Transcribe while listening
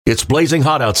It's blazing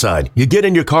hot outside. You get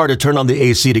in your car to turn on the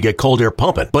AC to get cold air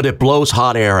pumping, but it blows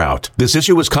hot air out. This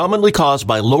issue is commonly caused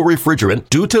by low refrigerant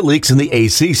due to leaks in the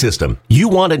AC system. You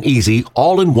want an easy,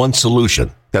 all-in-one solution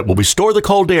that will restore the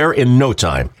cold air in no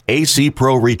time. AC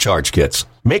Pro Recharge Kits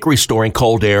make restoring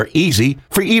cold air easy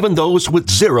for even those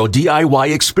with zero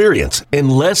DIY experience in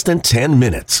less than 10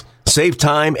 minutes. Save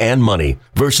time and money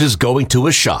versus going to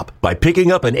a shop by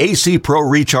picking up an AC Pro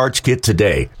Recharge Kit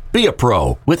today. Be a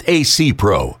pro with AC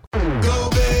Pro. Go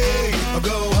big or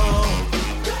go home.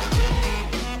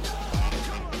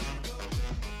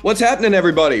 What's happening,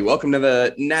 everybody? Welcome to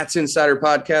the Nats Insider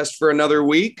Podcast for another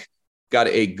week. Got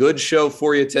a good show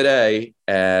for you today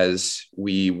as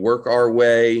we work our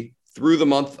way through the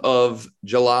month of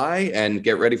July and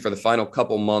get ready for the final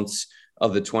couple months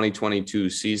of the 2022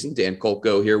 season. Dan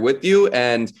Kolko here with you.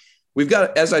 And we've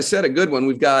got, as I said, a good one.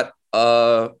 We've got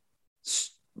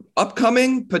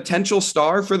upcoming potential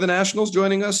star for the Nationals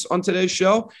joining us on today's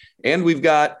show. And we've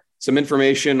got some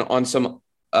information on some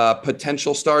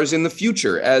potential stars in the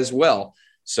future as well.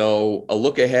 So a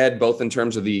look ahead, both in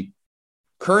terms of the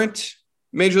current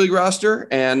Major League roster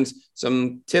and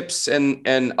some tips and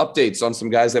updates on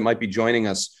some guys that might be joining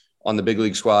us on the big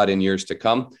league squad in years to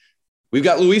come. We've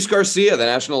got Luis Garcia, the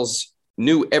Nationals'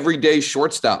 new everyday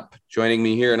shortstop, joining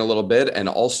me here in a little bit. And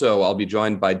also I'll be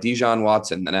joined by Dijon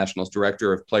Watson, the Nationals'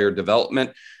 Director of Player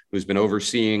Development, who's been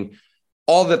overseeing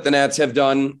all that the Nats have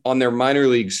done on their minor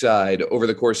league side over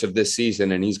the course of this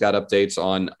season. And he's got updates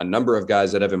on a number of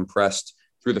guys that have impressed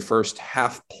through the first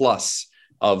half plus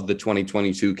of the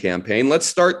 2022 campaign. Let's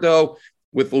start, though,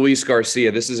 with Luis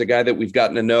Garcia. This is a guy that we've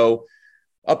gotten to know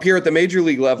up here at the major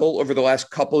league level over the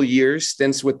last couple of years,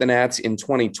 stints with the Nats in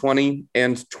 2020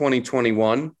 and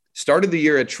 2021. Started the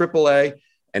year at AAA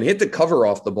and hit the cover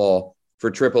off the ball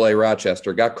for AAA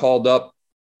Rochester. Got called up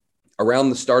around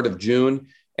the start of June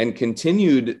and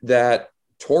continued that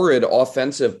torrid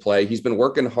offensive play. He's been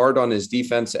working hard on his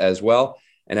defense as well.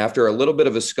 And after a little bit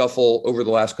of a scuffle over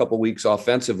the last couple of weeks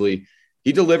offensively,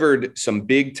 he delivered some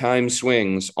big time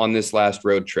swings on this last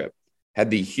road trip. Had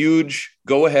the huge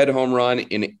go-ahead home run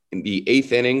in the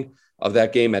eighth inning of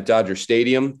that game at Dodger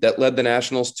Stadium that led the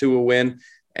Nationals to a win.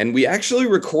 And we actually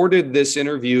recorded this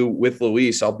interview with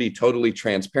Luis. I'll be totally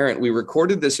transparent. We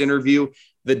recorded this interview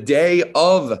the day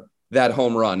of that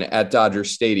home run at Dodger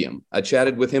Stadium. I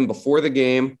chatted with him before the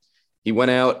game. He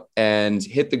went out and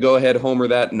hit the go-ahead homer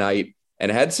that night and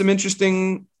had some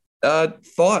interesting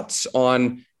thoughts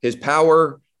on his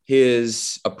power,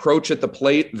 his approach at the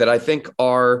plate that I think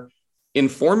are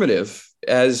informative,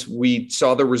 as we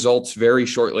saw the results very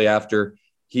shortly after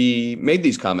he made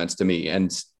these comments to me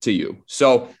and to you.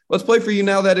 So let's play for you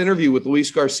now that interview with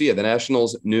Luis Garcia, the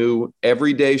Nationals' new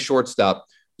everyday shortstop,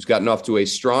 who's gotten off to a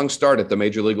strong start at the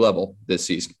major league level this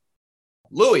season.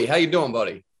 Louis, how you doing,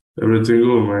 buddy? Everything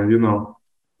good, man. You know,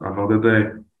 another day.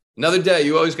 Another day.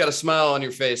 You always got a smile on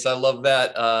your face. I love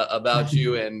that about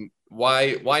you. And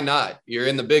why not? You're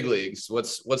in the big leagues.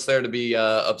 What's there to be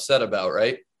upset about,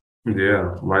 right?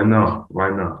 Yeah, why not?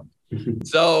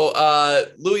 So,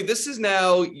 Louis, this is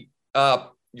now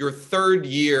your third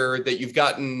year that you've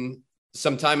gotten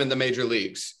some time in the major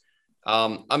leagues.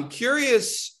 I'm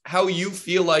curious how you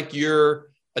feel like you're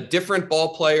a different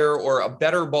ball player or a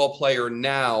better ball player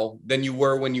now than you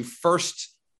were when you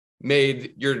first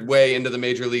made your way into the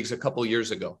major leagues a couple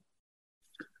years ago.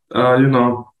 You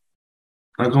know,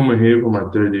 I'm coming here for my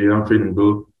third year. I'm feeling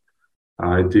good.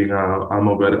 I think I'm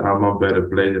a better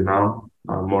player now.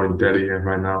 I'm more intelligent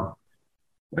right now,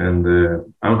 and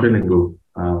I'm feeling good.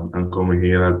 I'm coming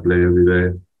here. I play every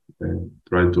day and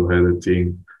try to help the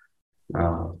team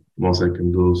most I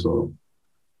can do. So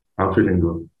I'm feeling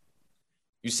good.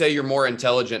 You say you're more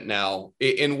intelligent now.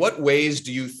 In what ways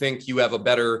do you think you have a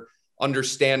better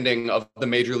understanding of the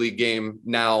major league game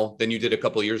now than you did a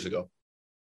couple of years ago?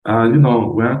 You know,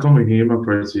 when I'm coming here my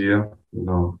first year, you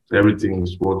know, everything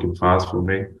is working fast for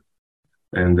me.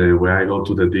 And when I go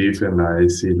to the defense, I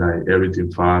see like everything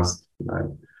fast.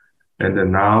 And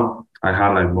then now I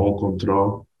have like more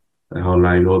control. I have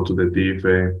like go to the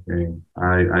defense and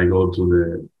I go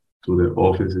to the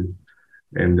offices.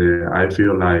 And I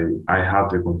feel like I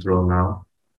have the control now.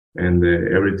 And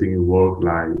everything work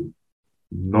like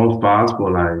not fast,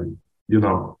 but like, you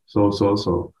know,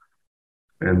 so.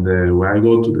 And when I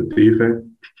go to the defense,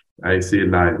 I see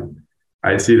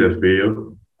the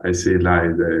field. I see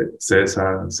like the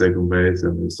Cesar second base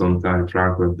and sometimes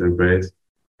Franco at third base.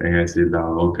 And I see that,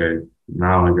 okay,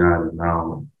 now I got it.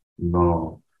 Now,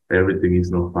 no, everything is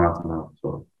not fast now.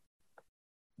 So,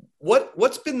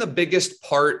 what's been the biggest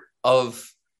part of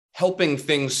helping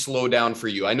things slow down for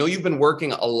you? I know you've been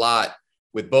working a lot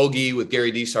with Bogey, with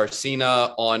Gary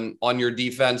DiSarcina on your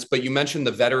defense, but you mentioned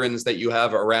the veterans that you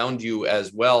have around you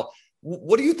as well.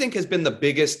 What do you think has been the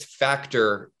biggest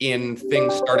factor in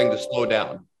things starting to slow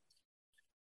down?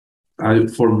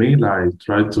 For me, like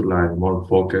try to like more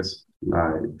focus,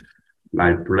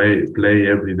 like play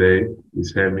every day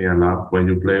is help me a lot. When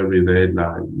you play every day,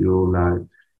 like you like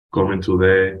coming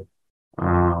today,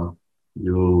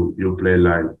 you play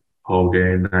like whole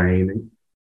game, 9 innings,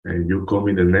 and you come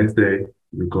in the next day,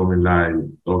 you come in like,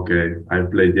 okay, I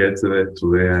played yesterday,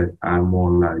 today I'm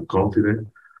more like confident,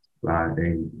 like,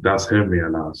 and that's helped me a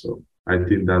lot. So I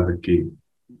think that's the key.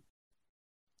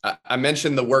 I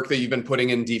mentioned the work that you've been putting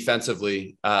in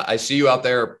defensively. I see you out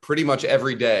there pretty much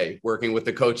every day working with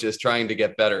the coaches, trying to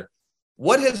get better.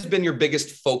 What has been your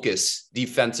biggest focus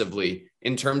defensively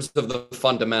in terms of the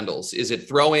fundamentals? Is it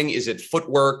throwing? Is it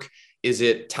footwork? Is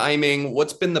it timing?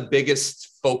 What's been the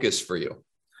biggest focus for you?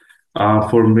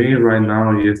 For me right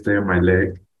now, is stay on my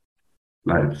leg,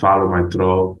 like follow my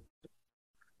throw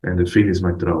and finish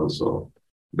my throw. So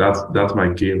that's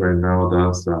my key right now.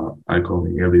 That's I come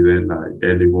in every day, like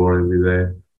early ball every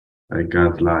day. I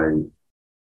got like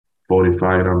 45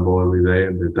 ground ball every day,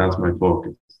 and that's my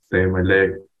focus. Stay on my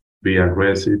leg, be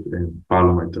aggressive, and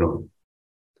follow my throw.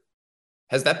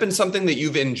 Has that been something that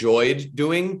you've enjoyed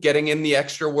doing, getting in the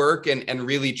extra work and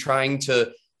really trying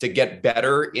to get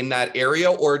better in that area?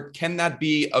 Or can that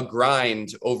be a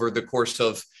grind over the course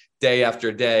of day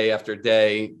after day after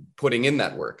day, putting in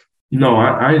that work? No,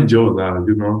 I enjoy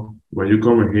that, when you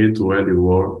come in here to early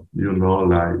work,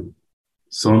 like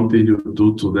something you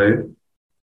do today,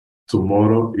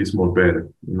 tomorrow is more better,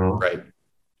 Right.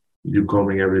 You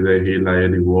coming every day here like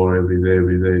early work,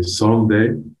 every day.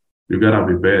 Someday you gotta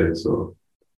be better. So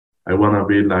I wanna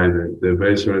be like the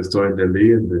best shortstop in the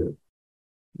league,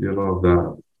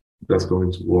 and that's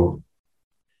going to work.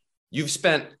 You've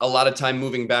spent a lot of time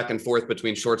moving back and forth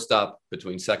between shortstop,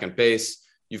 between second base.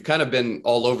 You've kind of been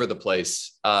all over the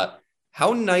place.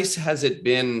 How nice has it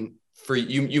been for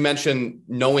you? You mentioned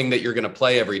knowing that you're going to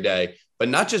play every day, but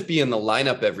not just be in the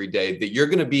lineup every day, that you're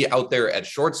going to be out there at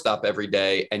shortstop every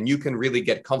day and you can really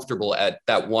get comfortable at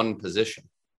that one position.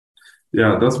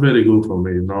 Yeah, that's very good for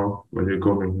me, when you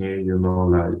come in here,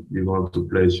 like you're going to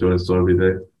play shortstop every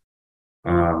day.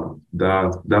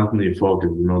 That need focus,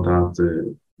 that's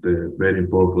the very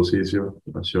important position,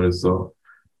 a shortstop.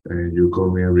 And you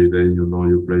come in every day,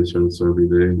 you play shortstop every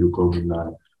day. You come in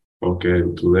like, okay,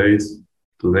 today's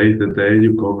the day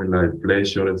you come in like play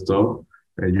shortstop,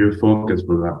 and you focus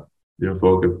for that. You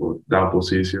focus for that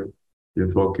position.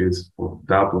 You focus for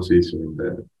that position.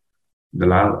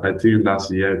 I think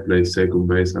last year I played second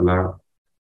base a lot.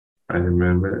 I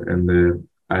remember, and then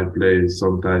I play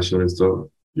sometimes shortstop.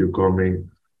 You come in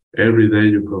every day.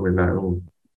 You come in like, oh,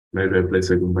 maybe I play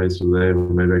second base today, or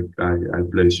maybe I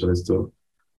play shortstop,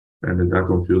 and that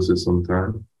confuses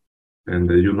sometimes. And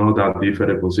that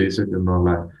different position,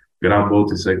 like ground ball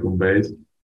to second base,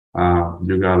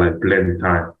 you got like plenty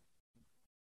time.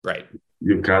 Right.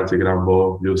 You catch the ground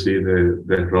ball, you see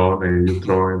the run, and you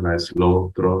throw in like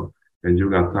slow throw, and you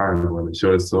got time. When the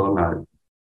shortstop, like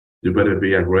you better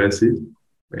be aggressive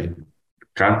and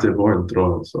catch the ball and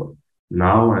throw it. So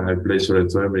now I play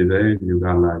shortstop every day. You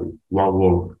got like one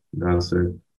walk. That's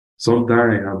it.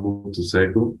 Sometimes I move to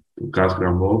second to catch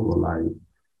ground ball, but like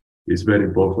it's very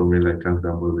important for me, like catch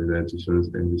ground ball every day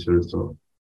to shortstop.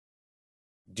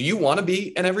 Do you want to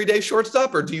be an everyday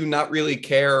shortstop, or do you not really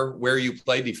care where you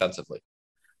play defensively?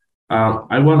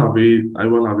 I wanna be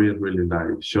really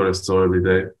like shortstop every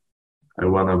day. I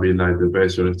wanna be like the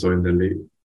best shortstop in the league.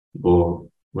 But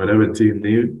whatever team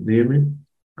need me,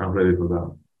 I'm ready for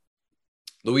that.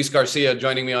 Luis Garcia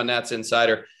joining me on Nats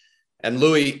Insider. And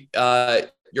Louis,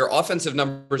 your offensive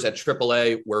numbers at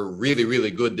AAA were really,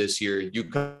 really good this year. You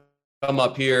come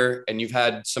up here and you've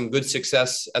had some good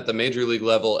success at the major league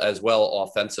level as well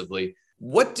offensively.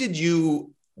 What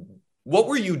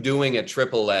were you doing at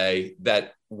AAA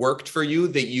that worked for you,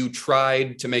 that you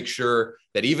tried to make sure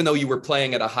that even though you were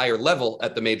playing at a higher level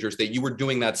at the majors, that you were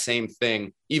doing that same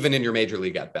thing even in your major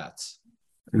league at-bats?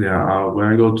 Yeah, when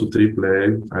I go to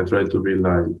AAA, I try to be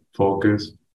like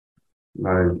focused,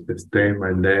 like stay in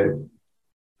my leg.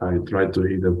 I try to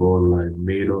hit the ball like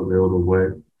middle, the other way.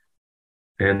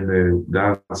 And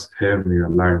that's helped me a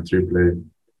lot in AAA.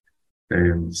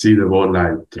 And see the ball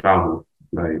like travel,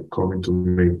 like coming to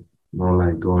me, not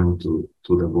like going to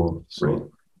the ball. So right.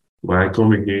 When I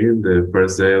come in here, the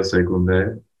first day or second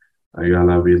day, I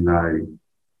gotta be like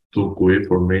too quick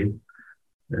for me.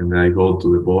 And I go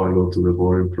to the ball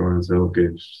in front and say, okay,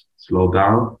 slow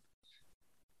down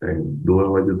and do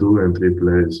what you do in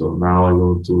AAA. So now I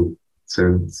go to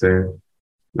send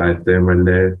like turn my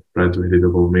leg, try to hit the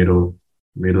ball middle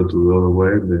to the other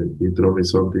way. Then he throw me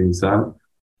something inside.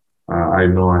 I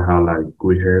know I have like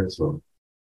good hands, so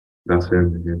that's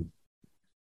him.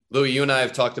 Louis, you and I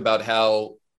have talked about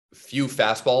how few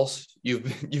fastballs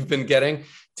you've been getting.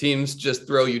 Teams just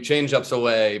throw you changeups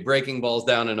away, breaking balls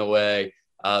down and away,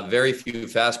 very few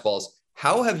fastballs.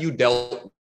 How have you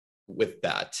dealt with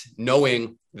that,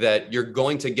 knowing that you're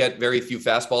going to get very few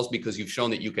fastballs because you've shown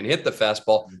that you can hit the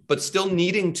fastball, but still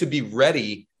needing to be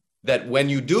ready that when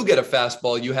you do get a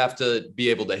fastball, you have to be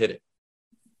able to hit it?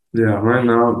 Yeah, right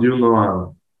now,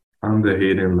 I'm the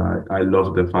hitting. Like I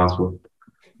love the fastball,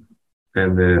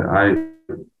 and I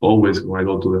always when I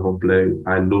go to the home plate,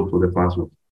 I look for the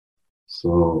fastball.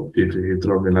 So if he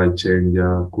throw me like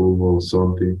changeup, curve or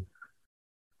something,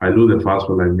 I do the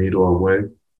fastball like middle away.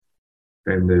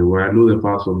 And when I do the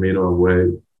fastball middle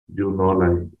away,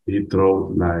 like he throw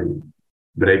like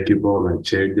breaking ball, like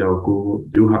changeup,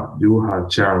 curve. You have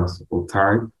chance or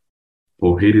time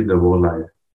for hitting the ball like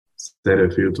center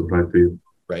field to right field.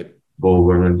 Right. But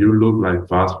when you look like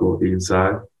fastball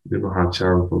inside, you don't have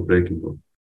chance for breaking ball.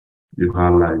 You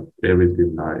have like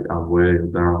everything like away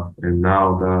and down. And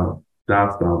now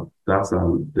that's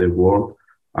the work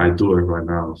I do it right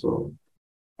now. So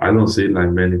I don't see like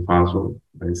many fastball.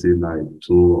 I see like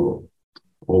two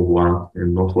or one,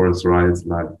 and not for a strike. It's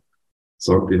like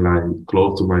something like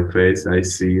close to my face. I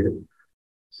see it.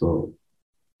 So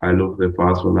I look the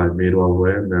fastball like middle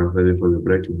away, and I'm ready for the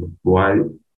breaking ball. Why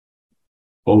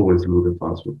always look the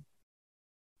fastball?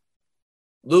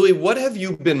 Louis, what have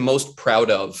you been most proud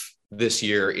of this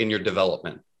year in your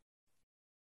development?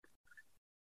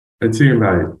 I think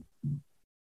like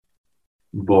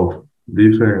both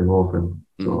different and often.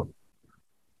 So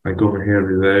I come here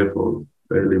every day for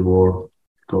early work,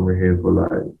 coming here for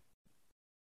like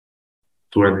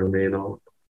 20 minutes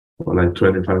or like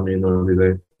 25 minutes every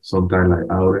day, sometimes like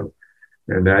hour.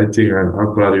 And I think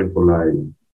I'm proud for like,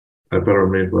 I proud of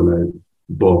me for like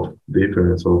both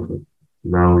different and often.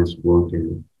 Now it's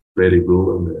working very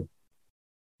good,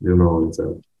 and it's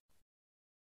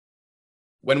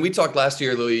When we talked last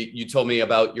year, Louis, you told me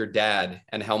about your dad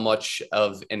and how much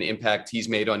of an impact he's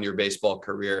made on your baseball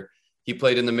career. He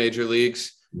played in the major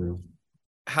leagues. Yeah.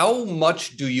 How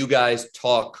much do you guys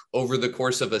talk over the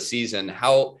course of a season?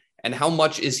 How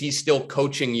much is he still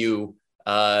coaching you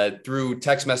through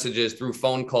text messages, through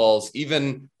phone calls,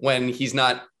 even when he's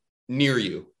not near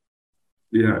you?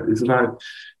 Yeah, it's like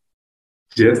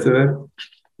yesterday,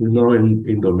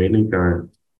 in Dominica,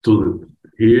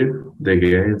 here the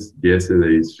games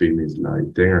yesterday is finished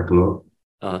like 10 o'clock.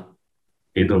 Uh-huh.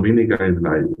 In Dominica, it's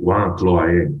like 1 o'clock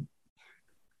a.m.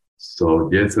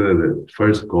 So yesterday, the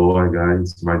first call I got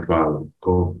is my father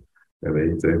call,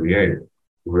 and he said, "Hey,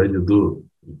 what did you do?"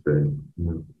 He said,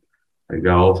 "I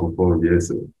got off from phone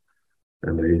yesterday,"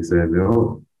 and then he said,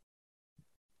 "No,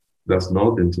 that's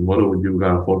nothing. Tomorrow you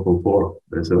got 4 for 4."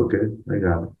 I said, "Okay, I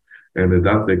got it." And then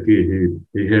that's the key.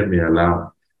 He heard me a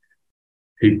lot.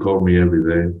 He called me every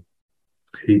day.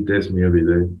 He texts me every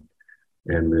day,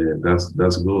 and that's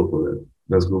good for that.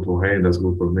 That's good for him. That's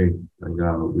good for me.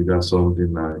 We got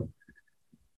something like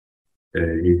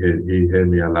he helped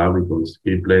me a lot because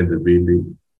he played the big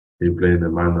league. He played the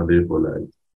minor league for like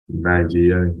 9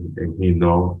 years, and he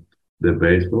know the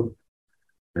baseball.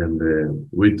 And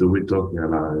we talking a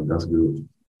lot, and that's good.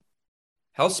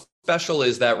 How special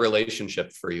is that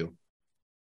relationship for you?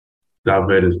 That's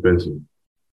very special.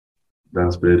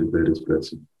 That's very, very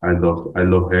special. I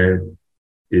love him.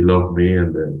 He loved me,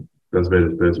 and that's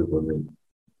very special for me.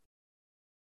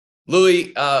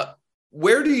 Louis,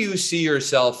 where do you see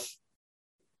yourself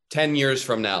 10 years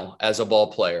from now as a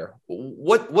ball player?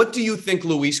 What do you think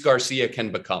Luis Garcia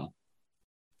can become?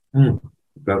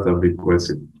 That's a big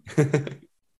question.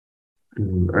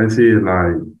 I see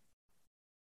like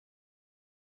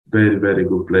very, very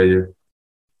good player.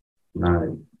 Like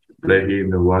play here in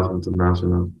the Washington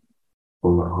National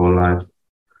for my whole life.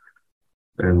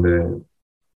 And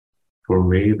for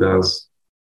me, that's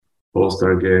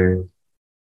All-Star game.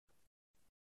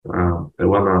 I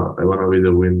wanna really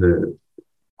win the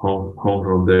home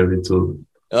run derby too.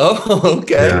 Oh,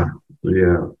 okay.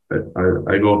 Yeah.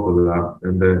 I go for that,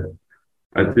 and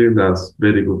I think that's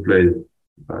very good play.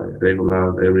 Like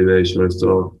regular, everyday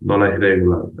shortstop, not like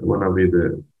regular. I wanna be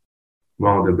the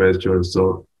one of the best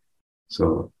shortstop.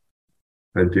 So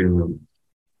I think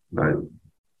like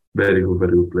very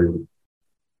good play.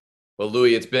 Well,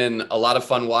 Louis, it's been a lot of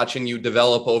fun watching you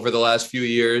develop over the last few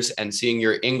years and seeing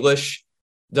your English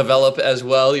develop as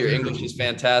well. Your English is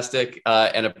fantastic,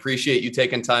 and appreciate you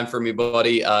taking time for me,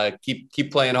 buddy.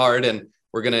 Keep playing hard, and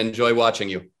we're going to enjoy watching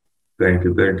you. Thank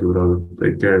you, brother.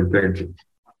 Take care. Thank you.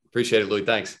 Appreciate it, Louis.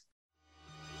 Thanks.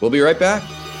 We'll be right back.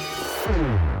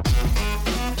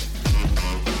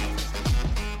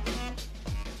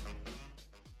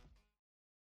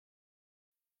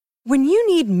 When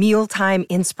you need mealtime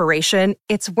inspiration,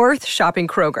 it's worth shopping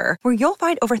Kroger, where you'll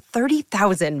find over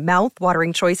 30,000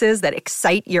 mouth-watering choices that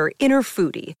excite your inner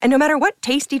foodie. And no matter what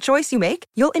tasty choice you make,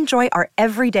 you'll enjoy our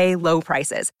everyday low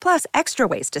prices, plus extra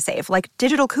ways to save, like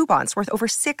digital coupons worth over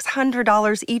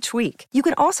 $600 each week. You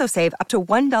can also save up to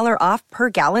 $1 off per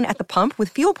gallon at the pump with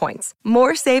fuel points.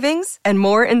 More savings and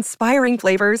more inspiring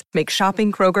flavors make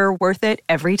shopping Kroger worth it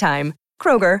every time.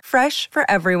 Kroger, fresh for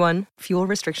everyone. Fuel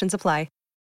restrictions apply.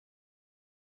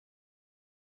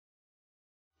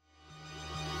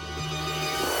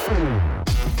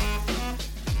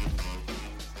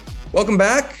 Welcome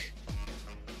back.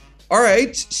 All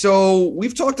right. So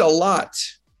we've talked a lot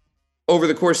over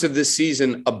the course of this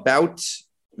season about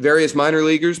various minor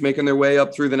leaguers making their way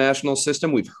up through the national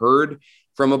system. We've heard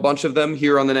from a bunch of them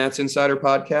here on the Nats Insider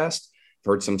podcast.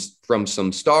 We've heard from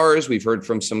some stars. We've heard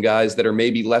from some guys that are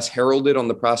maybe less heralded on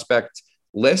the prospect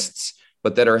lists,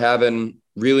 but that are having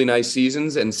really nice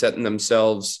seasons and setting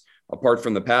themselves apart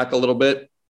from the pack a little bit.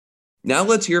 Now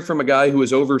let's hear from a guy who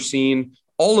has overseen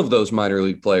all of those minor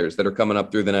league players that are coming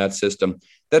up through the Nats system.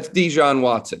 That's Dijon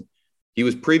Watson. He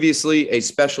was previously a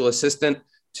special assistant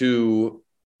to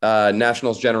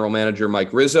Nationals general manager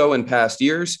Mike Rizzo in past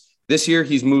years. This year,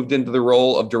 he's moved into the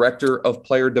role of director of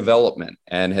player development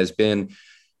and has been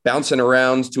bouncing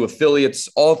around to affiliates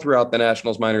all throughout the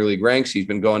Nationals minor league ranks. He's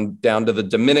been going down to the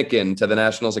Dominican, to the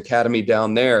Nationals Academy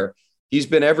down there. He's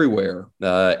been everywhere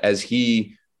as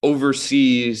he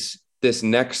oversees this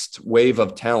next wave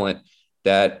of talent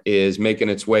that is making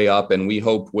its way up, and we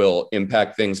hope will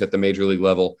impact things at the major league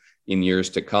level in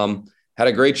years to come. Had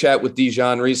a great chat with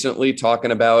Dijon recently, talking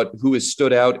about who has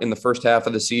stood out in the first half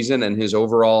of the season and his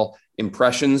overall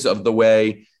impressions of the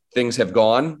way things have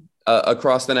gone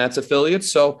across the Nats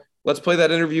affiliates. So let's play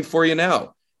that interview for you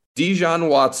now. Dijon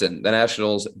Watson, the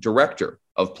Nationals Director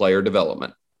of Player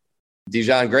Development.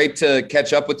 Dijon, great to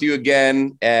catch up with you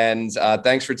again, and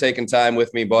thanks for taking time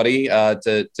with me, buddy,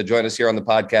 to join us here on the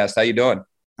podcast. How you doing?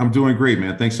 I'm doing great,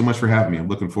 man. Thanks so much for having me. I'm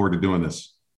looking forward to doing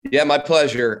this. Yeah, my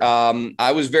pleasure.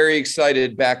 I was very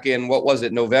excited back in,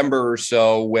 November or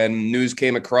so, when news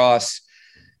came across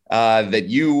that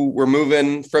you were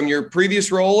moving from your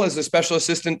previous role as a special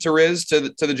assistant to Riz to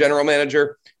the general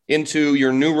manager into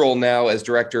your new role now as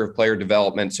director of player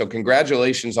development. So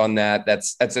congratulations on that.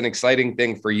 That's an exciting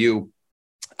thing for you.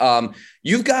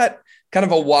 You've got kind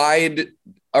of a wide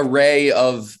array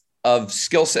of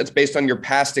skill sets based on your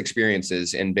past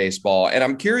experiences in baseball. And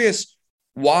I'm curious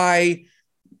why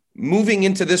moving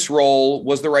into this role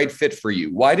was the right fit for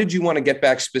you. Why did you want to get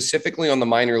back specifically on the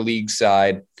minor league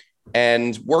side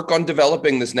and work on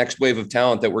developing this next wave of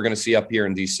talent that we're going to see up here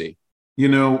in DC?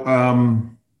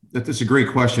 That's a great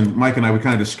question. Mike and I, we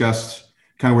kind of discussed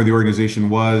kind of where the organization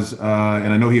was.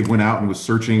 And I know he went out and was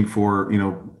searching for,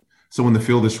 someone to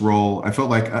fill this role. I felt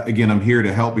like, again, I'm here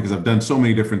to help because I've done so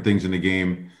many different things in the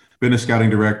game. Been a scouting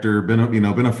director, been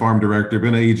a farm director,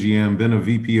 been an AGM, been a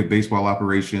VP of baseball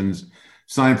operations,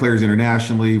 signed players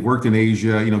internationally, worked in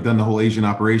Asia, done the whole Asian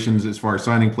operations as far as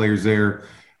signing players there.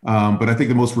 But I think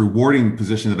the most rewarding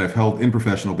position that I've held in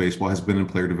professional baseball has been in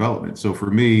player development. So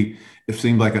for me, it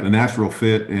seemed like a natural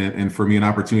fit, and for me, an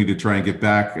opportunity to try and get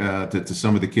back to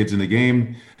some of the kids in the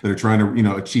game that are trying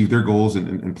to, achieve their goals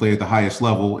and play at the highest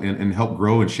level and help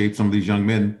grow and shape some of these young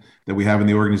men that we have in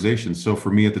the organization. So for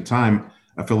me at the time,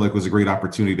 I felt like it was a great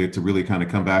opportunity to really kind of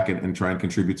come back and try and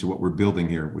contribute to what we're building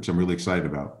here, which I'm really excited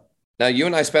about. Now, you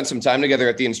and I spent some time together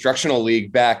at the Instructional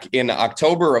League back in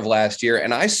October of last year,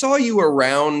 and I saw you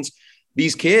around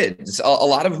these kids, a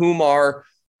lot of whom are,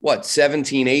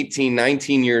 17, 18,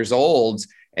 19 years old,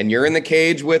 and you're in the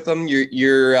cage with them.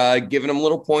 You're giving them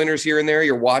little pointers here and there.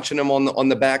 You're watching them on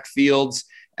the backfields,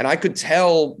 and I could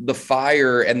tell the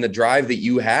fire and the drive that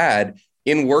you had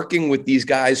in working with these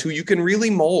guys who you can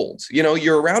really mold.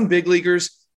 You're around big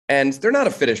leaguers, and they're not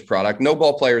a finished product. No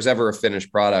ball player is ever a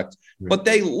finished product, but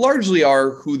they largely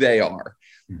are who they are.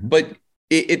 Mm-hmm. But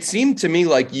it seemed to me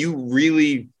like you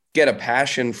really get a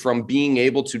passion from being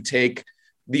able to take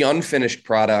the unfinished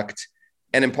product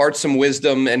and impart some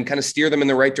wisdom and kind of steer them in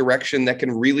the right direction that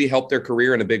can really help their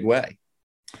career in a big way.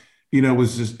 It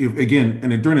was just, again,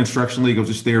 and during Instruction League, I was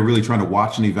just there really trying to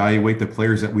watch and evaluate the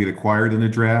players that we'd acquired in the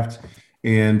draft.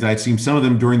 And I'd seen some of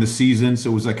them during the season.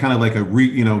 So it was kind of like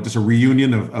just a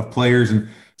reunion of players. And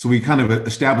so we kind of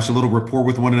established a little rapport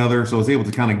with one another. So I was able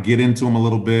to kind of get into them a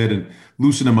little bit and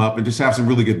loosen them up and just have some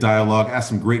really good dialogue, ask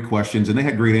some great questions. And they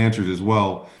had great answers as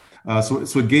well. So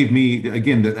it gave me,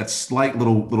 again, that slight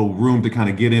little room to kind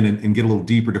of get in and get a little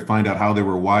deeper to find out how they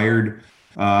were wired.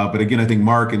 But again, I think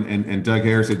Mark and Doug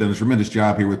Harris have done a tremendous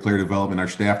job here with player development. Our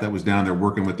staff that was down there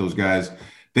working with those guys,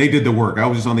 they did the work. I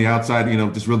was just on the outside,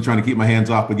 just really trying to keep my hands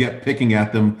off, but yet picking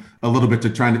at them a little bit to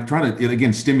trying to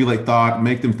again stimulate thought,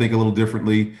 make them think a little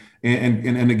differently,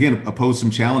 and again pose some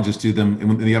challenges to them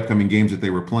in the upcoming games that they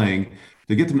were playing,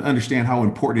 to get them to understand how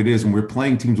important it is when we're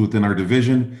playing teams within our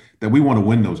division that we want to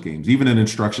win those games. Even in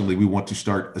instruction league, we want to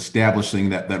start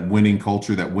establishing that winning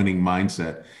culture, that winning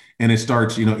mindset. And it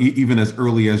starts, even as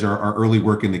early as our early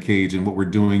work in the cage and what we're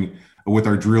doing with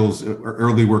our drills,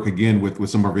 early work again with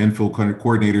some of our infield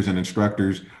coordinators and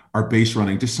instructors, our base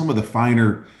running, just some of the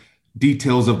finer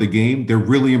details of the game. They're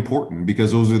really important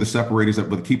because those are the separators that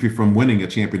will keep you from winning a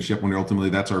championship when ultimately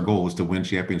that's our goal, is to win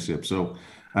championships. So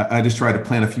I just tried to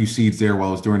plant a few seeds there while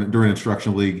I was during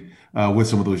instruction league with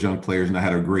some of those young players, and I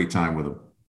had a great time with them.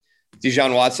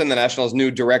 Dijon Watson, the Nationals' new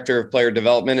director of player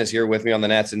development, is here with me on the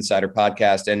Nats Insider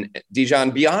podcast. And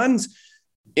Dijon, beyond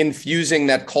infusing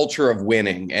that culture of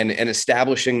winning and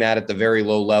establishing that at the very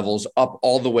low levels up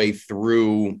all the way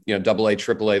through, AA,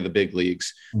 AAA, the big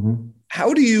leagues,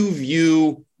 how do you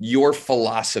view your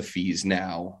philosophies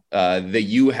now that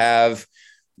you have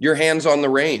your hands on the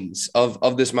reins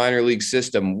of this minor league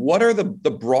system? What are the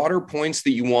broader points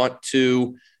that you want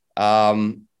to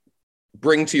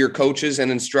bring to your coaches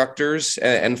and instructors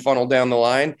and funnel down the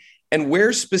line? And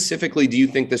where specifically do you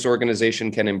think this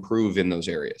organization can improve in those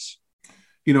areas?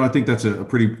 I think that's a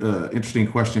pretty interesting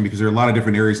question, because there are a lot of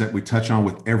different areas that we touch on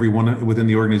with everyone within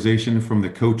the organization, from the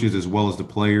coaches as well as the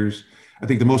players. I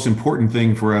think the most important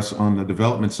thing for us on the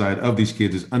development side of these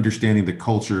kids is understanding the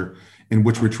culture in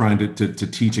which we're trying to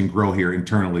teach and grow here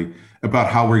internally, about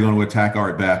how we're going to attack our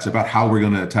at-bats, about how we're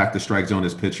going to attack the strike zone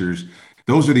as pitchers.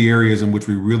 Those are the areas in which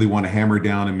we really want to hammer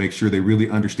down and make sure they really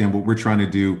understand what we're trying to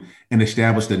do and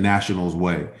establish the Nationals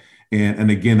way.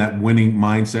 And again, that winning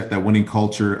mindset, that winning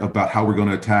culture about how we're going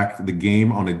to attack the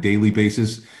game on a daily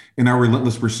basis in our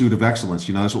relentless pursuit of excellence.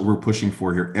 That's what we're pushing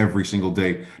for here every single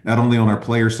day, not only on our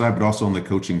player side, but also on the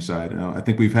coaching side. I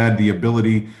think we've had the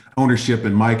ability, ownership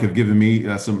and Mike have given me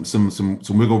some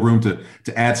wiggle room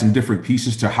to add some different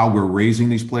pieces to how we're raising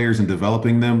these players and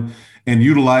developing them, and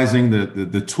utilizing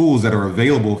the tools that are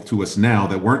available to us now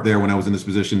that weren't there when I was in this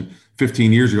position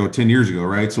 15 years ago, 10 years ago,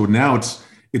 right? So now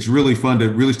it's really fun to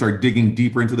really start digging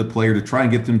deeper into the player to try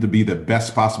and get them to be the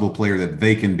best possible player that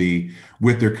they can be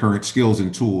with their current skills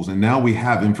and tools. And now we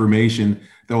have information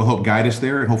that will help guide us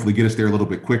there and hopefully get us there a little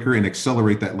bit quicker and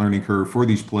accelerate that learning curve for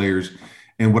these players.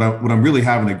 And what I'm really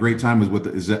having a great time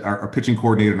is that our pitching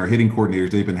coordinator and our hitting coordinators,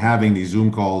 they've been having these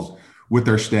Zoom calls with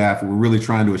our staff. We're really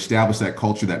trying to establish that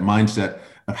culture, that mindset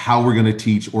of how we're going to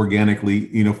teach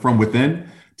organically, from within,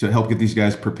 to help get these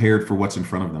guys prepared for what's in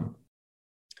front of them.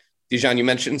 Dijon, you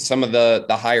mentioned some of the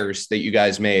hires that you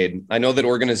guys made. I know that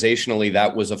organizationally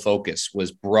that was a focus,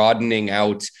 was broadening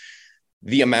out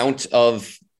the amount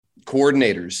of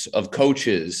coordinators, of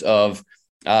coaches, of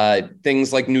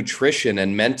things like nutrition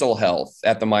and mental health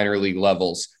at the minor league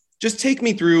levels. Just take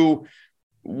me through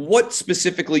what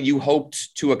specifically you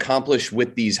hoped to accomplish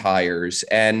with these hires,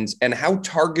 and how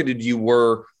targeted you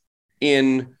were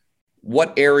in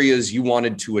what areas you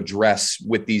wanted to address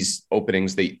with these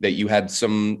openings that you had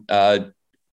some, that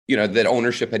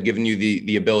ownership had given you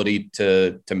the ability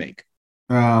to make.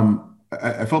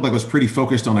 I felt like I was pretty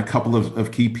focused on a couple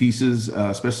of key pieces,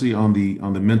 especially on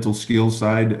the mental skills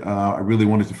side. I really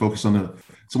wanted to focus on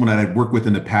someone that I'd worked with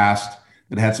in the past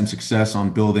that had some success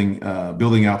on building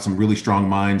out some really strong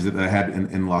minds that I had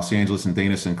in Los Angeles, and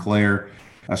Dana Sinclair.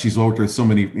 She's worked with so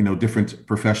many, different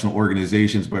professional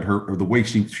organizations, but the way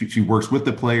she works with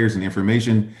the players and the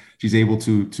information she's able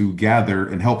to gather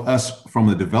and help us from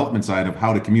the development side of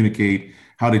how to communicate,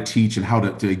 how to teach, and how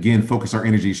to again focus our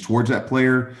energies towards that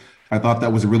player. I thought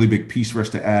that was a really big piece for us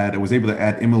to add. I was able to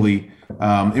add Emily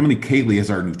Catley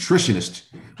as our nutritionist,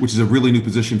 which is a really new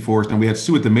position for us. And we had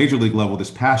Sue at the major league level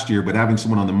this past year, but having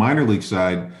someone on the minor league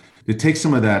side to take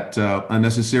some of that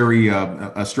unnecessary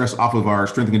stress off of our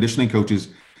strength and conditioning coaches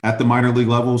at the minor league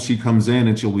level. She comes in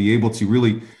and she'll be able to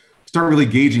really start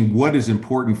gauging what is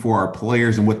important for our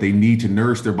players and what they need to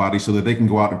nourish their body so that they can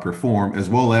go out and perform, as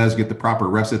well as get the proper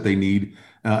rest that they need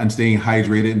and staying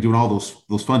hydrated and doing all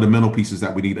those fundamental pieces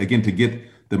that we need, again, to get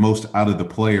the most out of the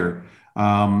player.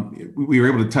 We were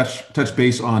able to touch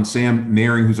base on Sam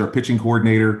Naring, who's our pitching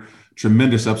coordinator.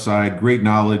 Tremendous upside, great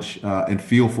knowledge and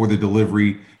feel for the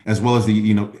delivery, as well as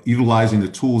utilizing the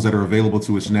tools that are available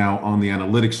to us now on the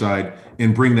analytics side,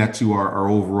 and bring that to our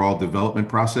overall development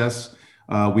process.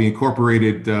 We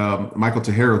incorporated Michael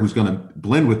Tejera, who's going to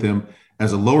blend with him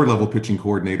as a lower level pitching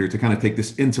coordinator to kind of take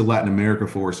this into Latin America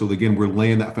for us. So again, we're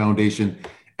laying that foundation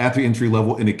at the entry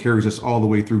level, and it carries us all the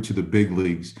way through to the big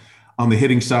leagues. On the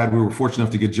hitting side, we were fortunate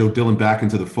enough to get Joe Dillon back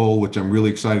into the fold, which I'm really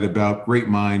excited about. Great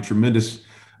mind, tremendous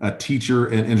teacher,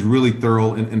 and is really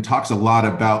thorough and talks a lot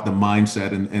about the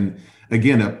mindset and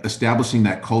again, establishing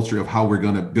that culture of how we're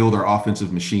going to build our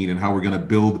offensive machine and how we're going to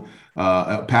build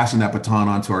passing that baton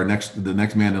on to the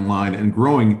next man in line and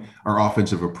growing our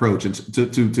offensive approach and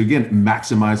to again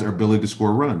maximize our ability to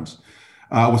score runs.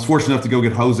 I was fortunate enough to go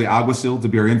get Jose Aguasil to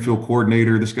be our infield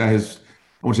coordinator. This guy has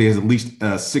at least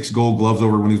 6 Gold Gloves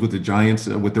over when he was with the Giants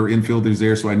with their infielders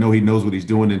there. So I know he knows what he's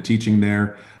doing and teaching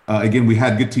there. Again, we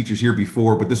had good teachers here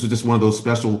before, but this was just one of those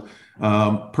special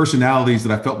personalities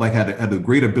that I felt like had a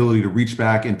great ability to reach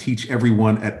back and teach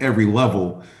everyone at every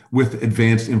level with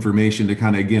advanced information to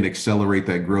kind of, again, accelerate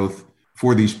that growth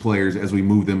for these players as we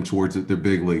move them towards their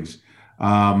big leagues.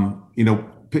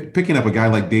 Picking up a guy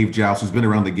like Dave Joust, who's been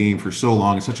around the game for so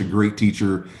long, is such a great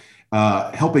teacher,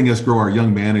 helping us grow our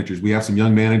young managers. We have some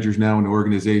young managers now in the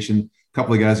organization. A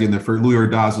couple of guys in there. Louis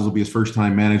Ordazes will be his first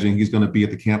time managing. He's going to be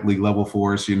at the camp league level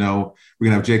for us. We're going to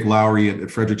have Jake Lowry at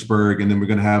Fredericksburg, and then we're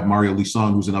going to have Mario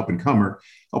Lisong, who's an up-and-comer,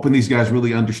 helping these guys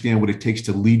really understand what it takes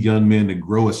to lead young men, to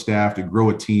grow a staff, to grow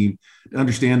a team, to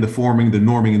understand the forming, the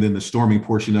norming, and then the storming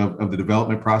portion of the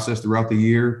development process throughout the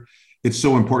year. It's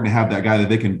so important to have that guy that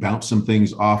they can bounce some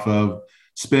things off of.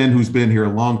 Spin, who's been here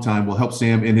a long time, will help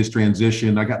Sam in his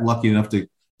transition. I got lucky enough to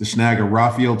snag a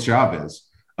Rafael Chavez.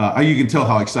 You can tell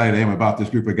how excited I am about this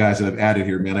group of guys that I've added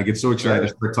here, man. I get so excited to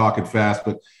start talking fast,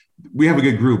 but we have a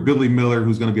good group. Billy Miller,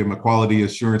 who's going to be a quality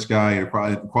assurance guy, and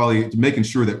quality making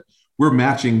sure that we're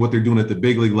matching what they're doing at the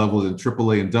big league levels in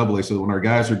AAA and AA, so that when our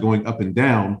guys are going up and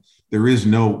down, there is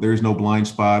no blind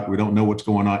spot. We don't know what's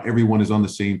going on. Everyone is on the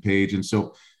same page, and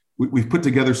so we've put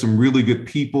together some really good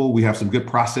people. We have some good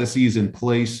processes in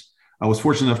place. I was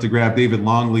fortunate enough to grab David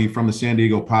Longley from the San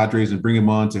Diego Padres and bring him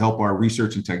on to help our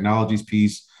research and technologies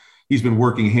piece. He's been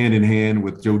working hand in hand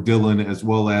with Joe Dillon as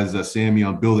well as Sammy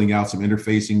on building out some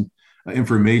interfacing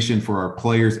information for our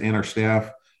players and our staff.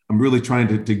 I'm really trying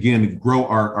to again, grow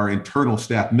our internal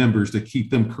staff members to keep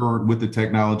them current with the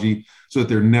technology so that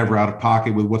they're never out of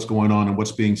pocket with what's going on and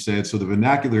what's being said. So the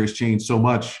vernacular has changed so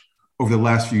much over the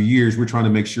last few years. We're trying to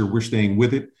make sure we're staying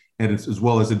with it and it's, as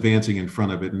well as advancing in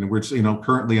front of it. And we're,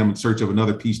 currently I'm in search of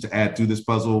another piece to add to this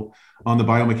puzzle on the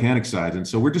biomechanics side. And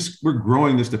so we're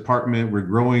growing this department. We're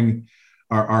growing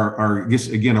our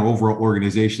overall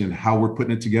organization and how we're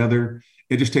putting it together.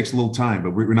 It just takes a little time,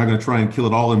 but we're not going to try and kill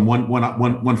it all in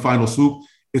one final swoop.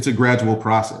 It's a gradual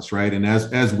process, right? And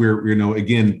as we're,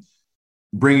 again,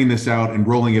 bringing this out and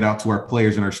rolling it out to our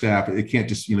players and our staff, it can't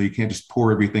just, you can't just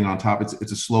pour everything on top.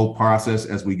 It's a slow process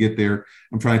as we get there.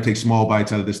 I'm trying to take small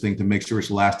bites out of this thing to make sure it's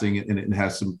lasting and it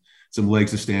has some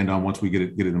legs to stand on once we get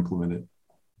it implemented.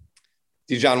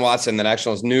 Dijon Watson, the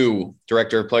Nationals' new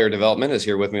director of player development, is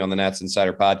here with me on the Nats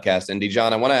Insider podcast. And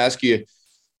Dijon, I want to ask you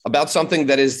about something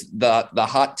that is the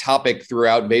hot topic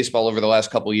throughout baseball over the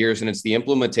last couple of years, and it's the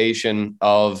implementation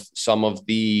of some of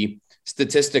the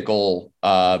statistical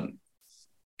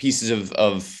pieces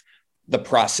of the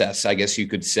process, I guess you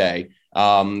could say.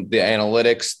 The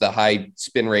analytics, the high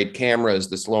spin rate cameras,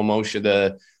 the slow motion,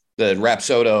 the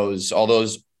Rapsodos, all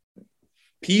those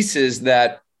pieces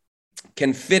that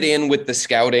can fit in with the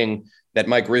scouting that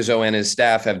Mike Rizzo and his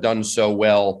staff have done so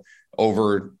well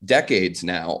over decades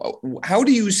now. How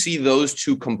do you see those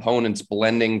two components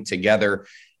blending together,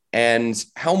 and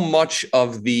how much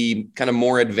of the kind of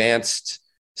more advanced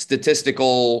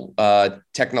statistical,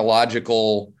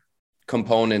 technological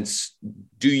components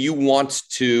do you want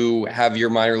to have your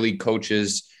minor league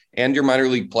coaches and your minor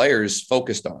league players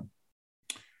focused on?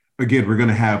 Again, we're going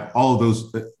to have all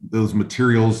of those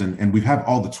materials and we have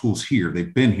all the tools here.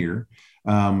 They've been here.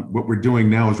 What we're doing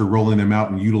now is we're rolling them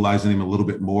out and utilizing them a little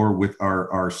bit more with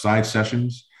our side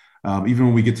sessions. Even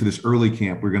when we get to this early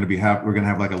camp, we're going to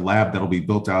have like a lab that'll be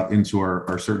built out into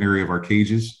our certain area of our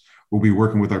cages. We'll be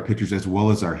working with our pitchers as well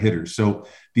as our hitters. So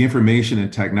the information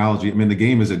and technology, the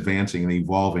game is advancing and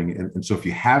evolving. And so if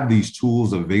you have these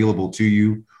tools available to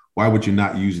you, why would you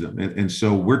not use them? And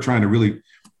so we're trying to really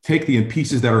take the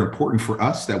pieces that are important for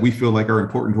us, that we feel like are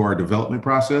important to our development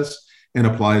process, and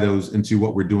apply those into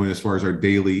what we're doing as far as our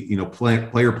daily,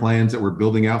 player plans that we're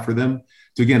building out for them.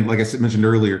 So again, like I mentioned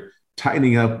earlier,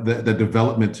 tightening up the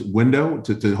development window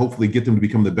to hopefully get them to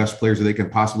become the best players that they can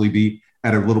possibly be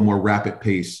at a little more rapid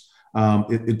pace.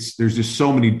 There's just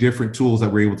so many different tools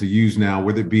that we're able to use now,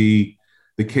 whether it be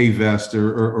the K-Vest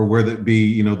or whether it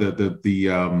be,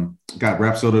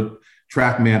 Rapsodo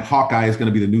TrackMan. Hawkeye is going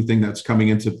to be the new thing that's coming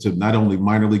into not only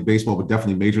minor league baseball, but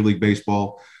definitely Major League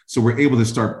Baseball. So we're able to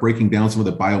start breaking down some of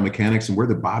the biomechanics and where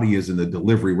the body is in the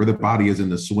delivery, where the body is in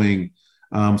the swing.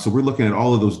 So we're looking at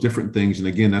all of those different things. And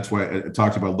again, that's why I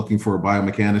talked about looking for a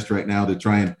biomechanist right now to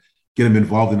try and get them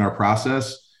involved in our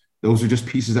process. Those are just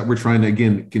pieces that we're trying to,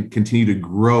 again, continue to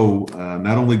grow,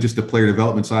 not only just the player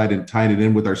development side and tying it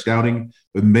in with our scouting,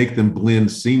 but make them blend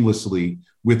seamlessly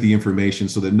with the information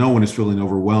so that no one is feeling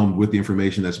overwhelmed with the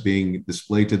information that's being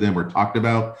displayed to them or talked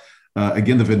about.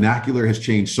 Again, the vernacular has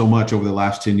changed so much over the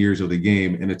last 10 years of the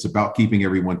game, and it's about keeping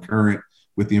everyone current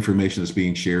with the information that's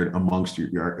being shared amongst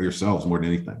yourselves more than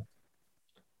anything.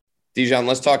 Dijon,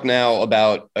 let's talk now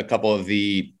about a couple of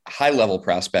the high-level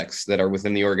prospects that are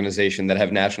within the organization that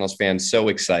have Nationals fans so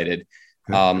excited.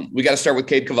 Okay. We got to start with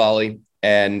Cade Cavalli,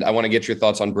 and I want to get your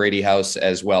thoughts on Brady House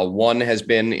as well. One has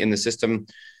been in the system.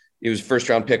 He was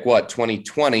first-round pick,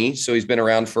 2020? So he's been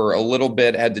around for a little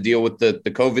bit, had to deal with the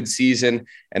COVID season,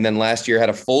 and then last year had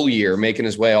a full year, making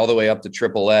his way all the way up to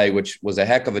AAA, which was a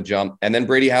heck of a jump. And then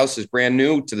Brady House is brand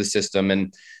new to the system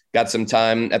and got some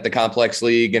time at the Complex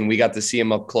League, and we got to see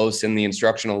him up close in the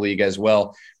Instructional League as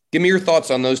well. Give me your thoughts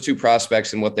on those two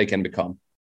prospects and what they can become.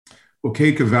 Well,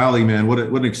 Cade Cavalli, man, what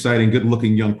an exciting,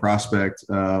 good-looking young prospect.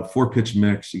 4-pitch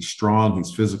mix. He's strong.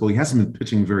 He's physical. He hasn't been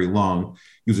pitching very long.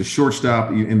 He was a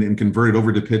shortstop and converted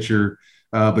over to pitcher,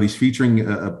 but he's featuring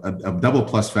a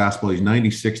double-plus fastball. He's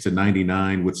 96 to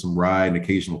 99 with some ride and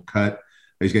occasional cut.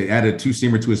 He's got added a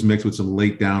two-seamer to his mix with some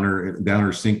late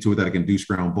downer sink to it that can induce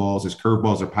ground balls. His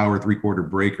curveball is a power 3/4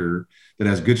 breaker that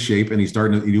has good shape, and he's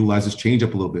starting to utilize his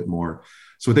changeup a little bit more.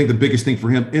 So I think the biggest thing for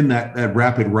him in that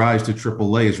rapid rise to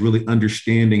AAA is really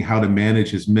understanding how to manage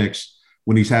his mix.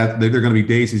 When there are going to be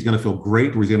days he's going to feel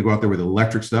great, where he's going to go out there with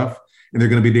electric stuff, and there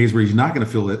are going to be days where he's not going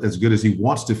to feel as good as he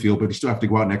wants to feel, but you still have to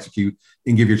go out and execute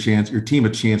and give your team a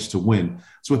chance to win.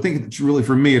 So I think it's really,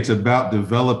 for me, it's about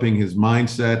developing his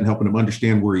mindset and helping him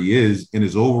understand where he is in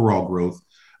his overall growth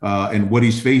and what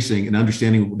he's facing, and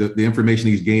understanding the information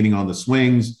he's gaining on the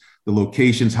swings, the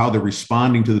locations, how they're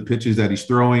responding to the pitches that he's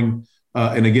throwing,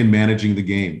 and again, managing the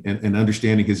game and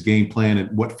understanding his game plan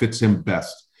and what fits him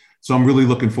best. So I'm really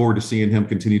looking forward to seeing him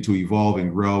continue to evolve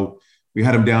and grow. We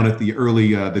had him down at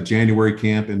the January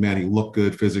camp, and man, he looked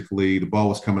good physically. The ball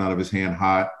was coming out of his hand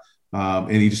hot.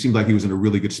 And he just seemed like he was in a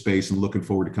really good space, and looking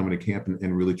forward to coming to camp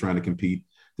and really trying to compete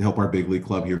to help our big league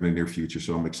club here in the near future.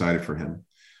 So I'm excited for him.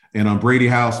 And on Brady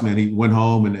House, man, he went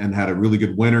home and had a really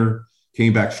good winter,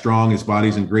 came back strong. His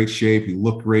body's in great shape. He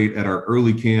looked great at our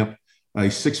early camp.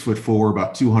 He's 6'4",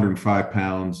 about 205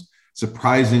 pounds,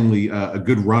 surprisingly a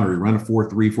good runner. He ran a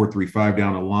 4.3, 4.35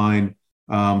 down the line.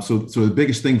 So the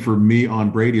biggest thing for me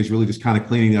on Brady is really just kind of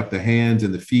cleaning up the hands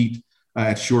and the feet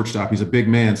at shortstop. He's a big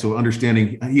man, so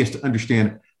he has to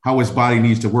understand how his body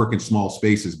needs to work in small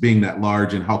spaces, being that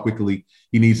large, and how quickly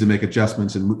he needs to make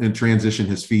adjustments and transition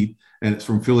his feet and it's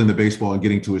from feeling the baseball and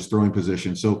getting to his throwing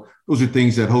position. So those are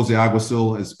things that Jose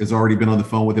Aguasil has already been on the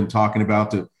phone with him talking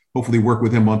about, to hopefully work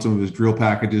with him on some of his drill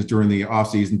packages during the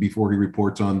offseason before he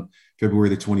reports on February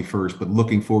the 21st. But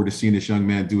looking forward to seeing this young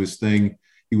man do his thing.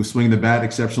 He was swinging the bat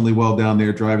exceptionally well down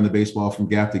there, driving the baseball from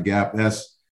gap to gap.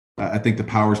 I think the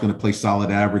power is going to play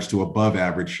solid average to above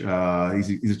average.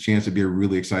 He's a chance to be a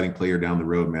really exciting player down the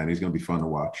road, man. He's going to be fun to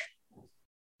watch.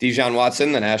 Dijon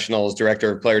Watson, the Nationals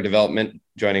Director of Player Development,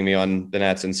 joining me on the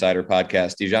Nats Insider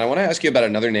podcast. Dijon, I want to ask you about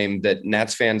another name that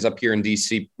Nats fans up here in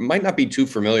DC might not be too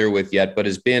familiar with yet, but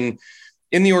has been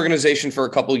in the organization for a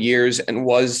couple of years and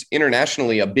was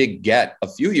internationally a big get a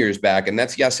few years back, and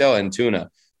that's Yasiel Antuna.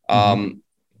 Mm-hmm.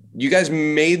 You guys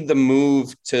made the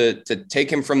move to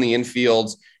take him from the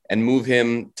infield and move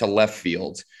him to left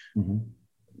field. Mm-hmm.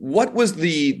 What was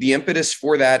the impetus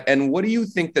for that? And what do you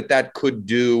think that could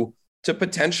do to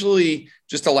potentially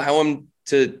just allow him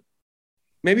to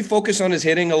maybe focus on his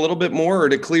hitting a little bit more, or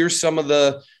to clear some of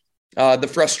the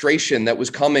frustration that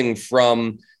was coming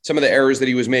from some of the errors that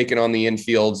he was making on the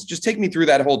infields? Just take me through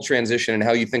that whole transition and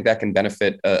how you think that can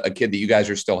benefit a kid that you guys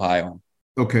are still high on.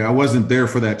 Okay, I wasn't there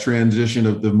for that transition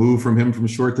of the move from him from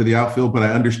short to the outfield, but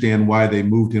I understand why they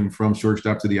moved him from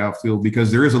shortstop to the outfield,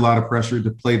 because there is a lot of pressure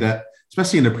to play that,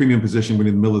 especially in a premium position when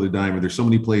in the middle of the diamond. There's so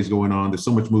many plays going on. There's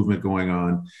so much movement going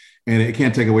on, and it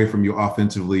can't take away from you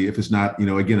offensively if it's not,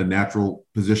 again, a natural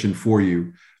position for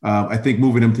you. I think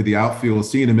moving him to the outfield,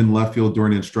 seeing him in left field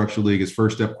during the Instructional League, his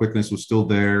first step quickness was still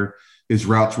there. His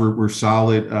routes were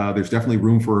solid. There's definitely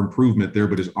room for improvement there,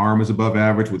 but his arm is above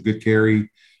average with good carry.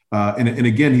 And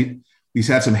again, he's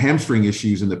had some hamstring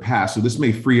issues in the past, so this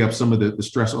may free up some of the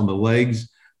stress on the legs.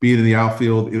 Being in the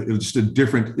outfield, it's a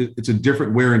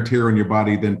different wear and tear on your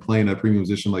body than playing a premium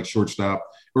position like shortstop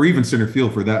or even center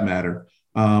field for that matter.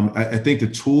 I think the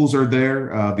tools are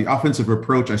there. The offensive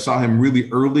approach, I saw him really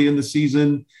early in the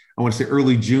season. I want to say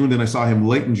early June. Then I saw him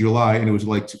late in July, and it was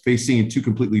like facing two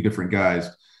completely different guys.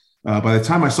 By the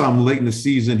time I saw him late in the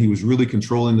season, he was really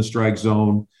controlling the strike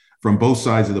zone from both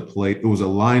sides of the plate. It was a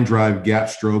line drive gap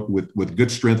stroke with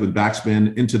good strength, with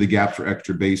backspin into the gap for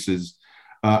extra bases.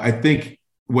 I think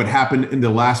what happened in the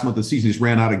last month of the season, he just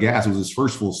ran out of gas. It was his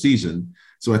first full season.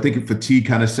 So I think fatigue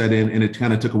kind of set in, and it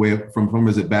kind of took away from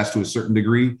his at-bats to a certain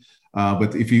degree.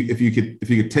 But if you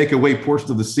could take away portions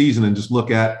of the season and just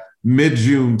look at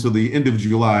mid-June to the end of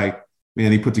July,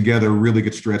 man, he put together a really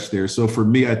good stretch there. So for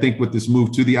me, I think with this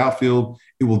move to the outfield,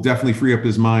 it will definitely free up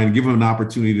his mind, give him an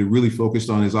opportunity to really focus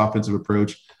on his offensive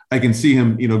approach. I can see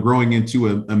him, growing into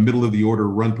a middle of the order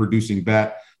run producing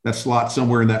bat that slot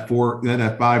somewhere in that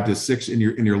 5 to 6 in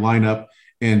your lineup,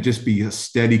 and just be a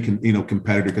steady,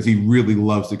 competitor, because he really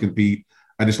loves to compete.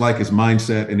 I just like his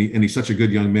mindset, and he's such a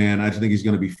good young man. I just think he's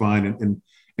going to be fine.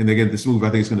 And again, this move,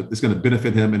 I think it's going to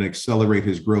benefit him and accelerate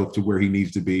his growth to where he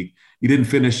needs to be. He didn't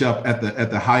finish up at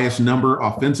the highest number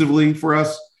offensively for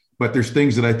us, but there's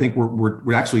things that I think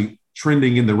we're actually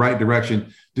trending in the right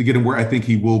direction to get him where I think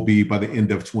he will be by the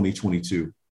end of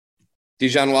 2022.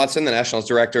 Dijon Watson, the Nationals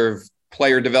Director of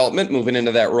Player Development, moving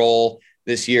into that role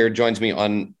this year, joins me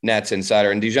on Nats Insider.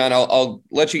 And Dijon, I'll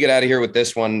let you get out of here with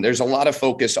this one. There's a lot of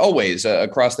focus always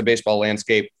across the baseball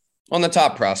landscape on the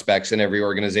top prospects in every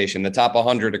organization, the top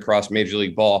 100 across Major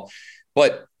League Ball.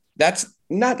 But that's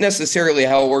not necessarily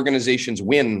how organizations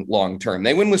win long-term.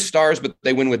 They win with stars, but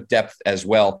they win with depth as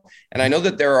well. And I know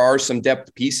that there are some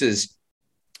depth pieces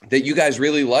that you guys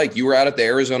really like. You were out at the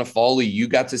Arizona Fall League. You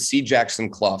got to see Jackson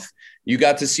Clough. You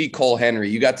got to see Cole Henry.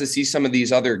 You got to see some of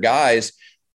these other guys.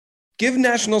 Give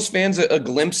Nationals fans a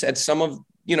glimpse at some of,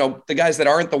 the guys that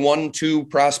aren't the 1-2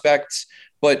 prospects,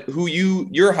 but who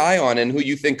you're high on and who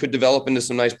you think could develop into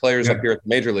some nice players up here at the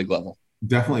major league level.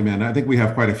 Definitely, man. I think we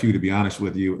have quite a few, to be honest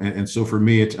with you. And so for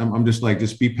me, I'm just like,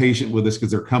 just be patient with us, because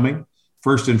they're coming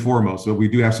first and foremost. So we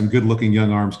do have some good looking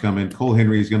young arms coming. Cole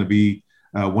Henry is going to be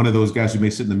one of those guys who may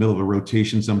sit in the middle of a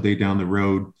rotation someday down the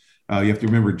road. You have to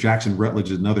remember Jackson Rutledge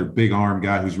is another big arm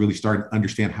guy who's really starting to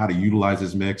understand how to utilize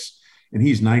his mix. And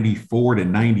he's 94 to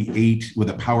 98 with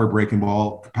a power breaking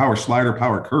ball, power slider,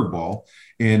 power curveball.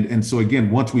 And so again,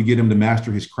 once we get him to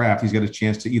master his craft, he's got a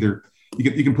chance to either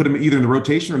you can put him either in the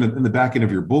rotation or in the back end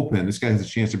of your bullpen. This guy has a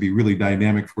chance to be really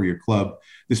dynamic for your club.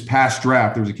 This past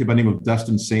draft, there was a kid by the name of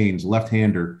Dustin Saines,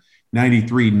 left-hander,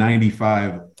 93,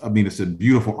 95. I mean, it's a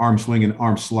beautiful arm swing and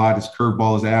arm slot. His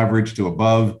curveball is average to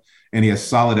above, and he has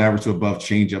solid average to above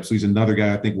changeup. So he's another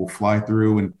guy I think will fly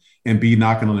through and be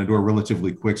knocking on the door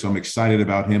relatively quick. So I'm excited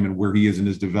about him and where he is in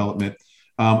his development.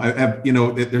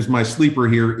 There's my sleeper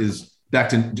here is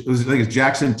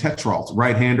Jackson Tetrault,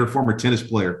 right-hander, former tennis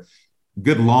player.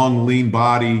 Good, long, lean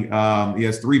body. He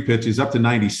has 3 pitches, up to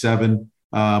 97.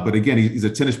 But again, he's a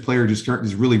tennis player, just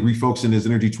really refocusing his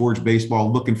energy towards baseball,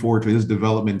 looking forward to his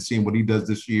development and seeing what he does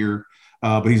this year.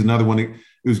 But he's another one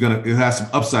who has some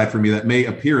upside for me that may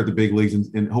appear at the big leagues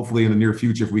and hopefully in the near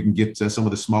future, if we can get some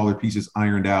of the smaller pieces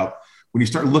ironed out. When you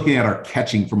start looking at our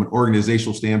catching from an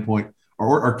organizational standpoint,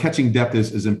 our catching depth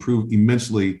is improved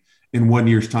immensely in 1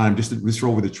 year's time. Just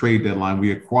over the trade deadline,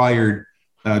 we acquired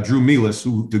Drew Mealis,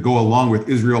 who to go along with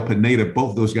Israel Pineda.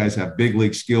 Both of those guys have big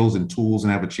league skills and tools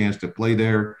and have a chance to play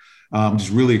there. I'm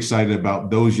just really excited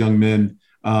about those young men.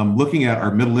 Looking at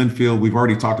our middle infield, we've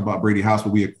already talked about Brady House,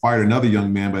 but we acquired another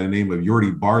young man by the name of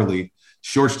Yordi Barley,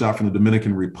 shortstop from the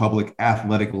Dominican Republic,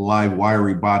 athletic, live,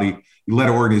 wiry body. He led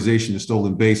an organization in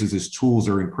stolen bases. His tools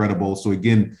are incredible. So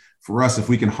again, for us, if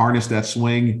we can harness that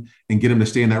swing and get him to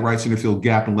stay in that right center field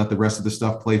gap and let the rest of the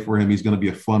stuff play for him, he's going to be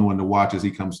a fun one to watch as he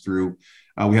comes through.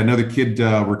 We had another kid,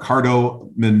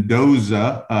 Ricardo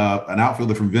Mendoza, an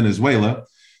outfielder from Venezuela,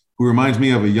 who reminds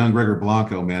me of a young Gregor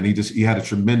Blanco, man. He had a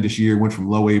tremendous year, went from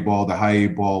low A ball to high A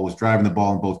ball, was driving the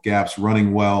ball in both gaps,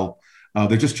 running well.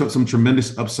 There's just some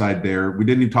tremendous upside there. We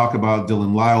didn't even talk about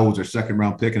Dylan Lyle, who was our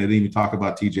second-round pick, and I didn't even talk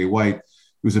about TJ White,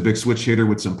 who's a big switch hitter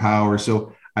with some power.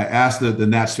 So I asked the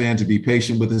Nats fan to be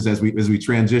patient with us as we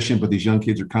transition, but these young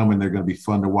kids are coming. They're going to be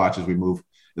fun to watch as we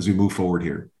move forward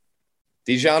here.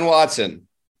 Dijon Watson,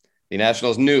 the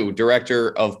Nationals' new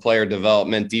Director of Player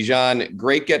Development. Dijon,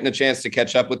 great getting a chance to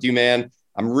catch up with you, man.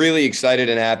 I'm really excited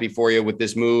and happy for you with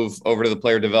this move over to the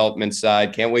player development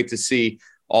side. Can't wait to see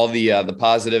all the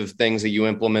positive things that you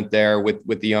implement there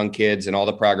with the young kids and all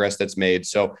the progress that's made.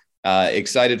 So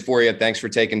excited for you. Thanks for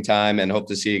taking time and hope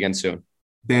to see you again soon.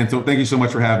 Dan, so thank you so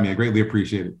much for having me. I greatly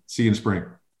appreciate it. See you in spring.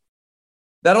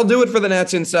 That'll do it for the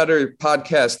Nats Insider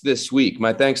podcast this week.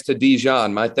 My thanks to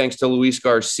Dijon. My thanks to Luis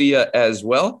Garcia as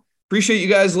well. Appreciate you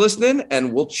guys listening,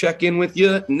 and we'll check in with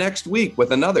you next week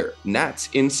with another Nats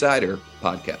Insider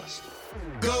podcast.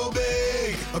 Go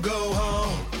big or go home.